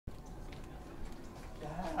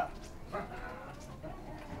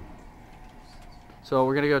So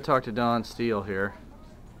we're gonna go talk to Don Steele here.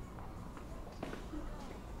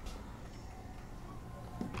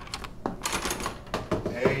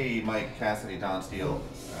 Hey, Mike Cassidy, Don Steele.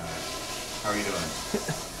 How are you doing?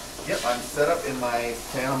 Yep, I'm set up in my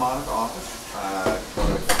Santa Monica office. Going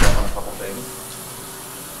to check on a couple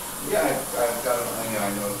things. Yeah, I've got it. You know,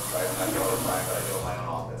 I know I don't have it all the time, but I do my own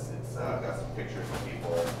office. It's got some pictures of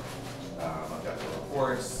people. I've got the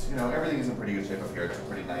reports. You know, everything is in pretty good shape up here. It's a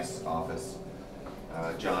pretty nice office.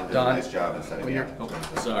 John did a nice job in setting me up.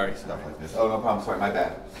 Sorry. Stuff like this. Oh, no problem. Sorry, my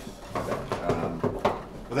bad. My bad.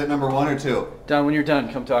 Was that number 1 or 2? Don, when you're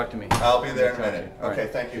done, come talk to me. I'll be there in a minute. All Okay,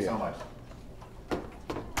 right. thank you so much.